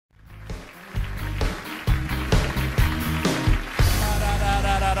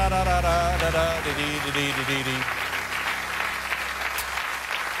Da-da-da-dee-dee-dee-dee-dee.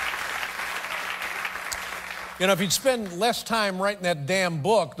 You know, if you'd spend less time writing that damn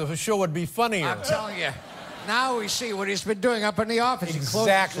book, the show would be funnier. I'm telling you. Now we see what he's been doing up in the office. Exactly. He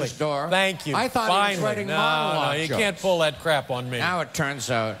closes his door. Thank you. I thought he was writing monologue No, you jokes. can't pull that crap on me. Now it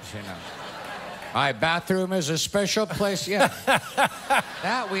turns out, you know, my bathroom is a special place. Yeah,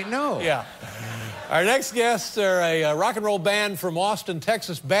 that we know. Yeah. Our next guests are a rock and roll band from Austin,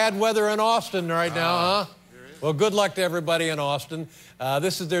 Texas. Bad weather in Austin right now, huh? Well, good luck to everybody in Austin.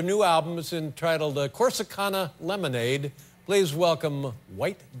 This is their new album. It's entitled Corsicana Lemonade. Please welcome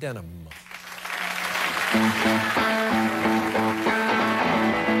White Denim.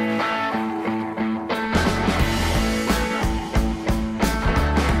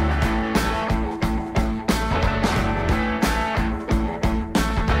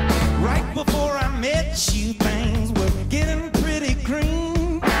 Right before I met you, things were getting pretty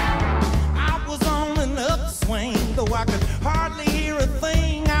green. I was on an upswing, though I could hardly hear a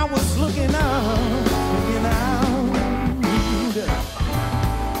thing. I was looking out, looking out.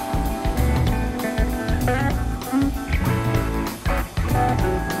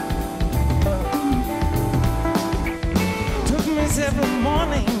 Took me several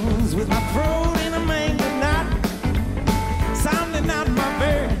mornings with my throat in a mango knot, sounding out my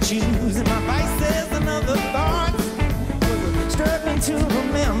virtues and my vices and other thoughts. Was struggling to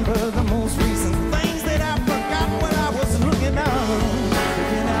remember the most recent things that I forgot when I was looking out,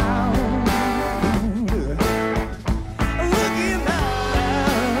 looking out, looking out,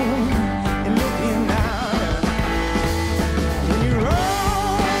 and looking out. When you're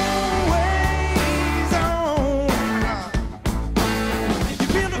always on, you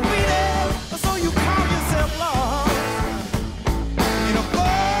feel defeated, so you call yourself lost in a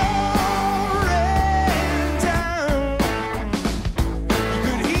foreign town. You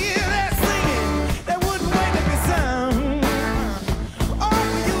could hear that singing that wouldn't wait to be sung. Oh,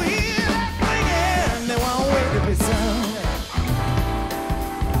 when you hear that singing that won't wait to be sung.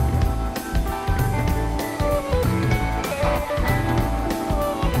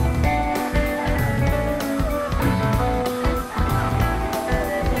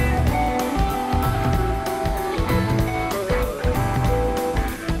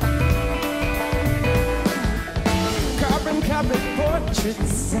 Carbon copy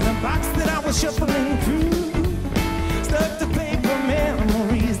portraits in a box that I was shuffling through. Stuck to paper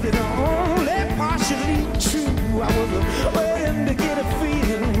memories that are only partially true. I was waiting to get a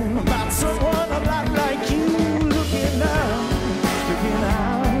feeling about someone a lot like you. Looking out, looking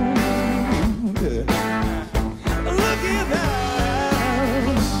out, looking out,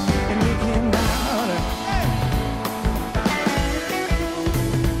 and looking out. Hey.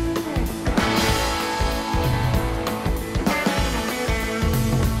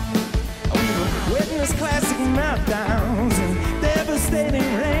 Witness classic meltdowns and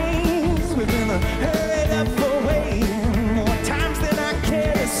devastating rains. We've been hurried up for waiting more times than I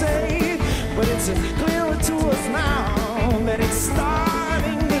care to say. But it's clearer to us now that it's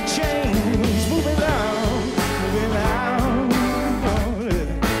starting to change. Moving on, moving on,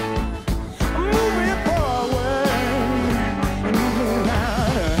 moving forward and moving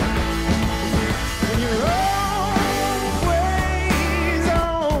on. When you're always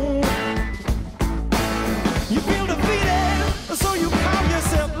on, you feel defeated, so you call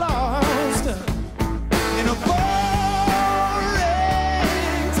yourself lost in a foreign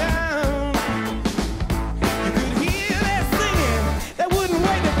town. You could hear that singing that wouldn't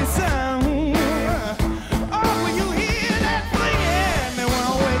wait to be sung. Oh, when you hear that singing that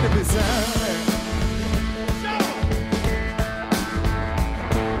won't wait to be sung.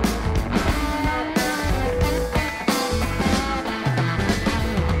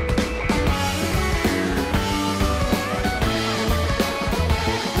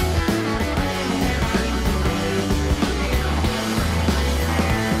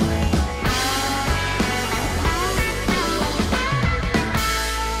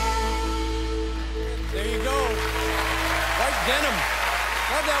 There you go. White Denim.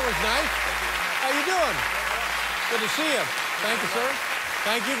 Well, that was nice. How you doing? Good to see you. Thank you, sir.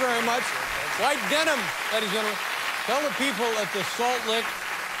 Thank you very much. White Denim, ladies and gentlemen. Tell the people at the Salt Lick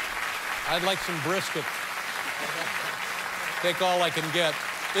I'd like some brisket. Take all I can get.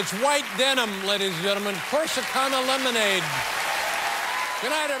 It's White Denim, ladies and gentlemen. Corsicana Lemonade.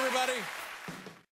 Good night, everybody.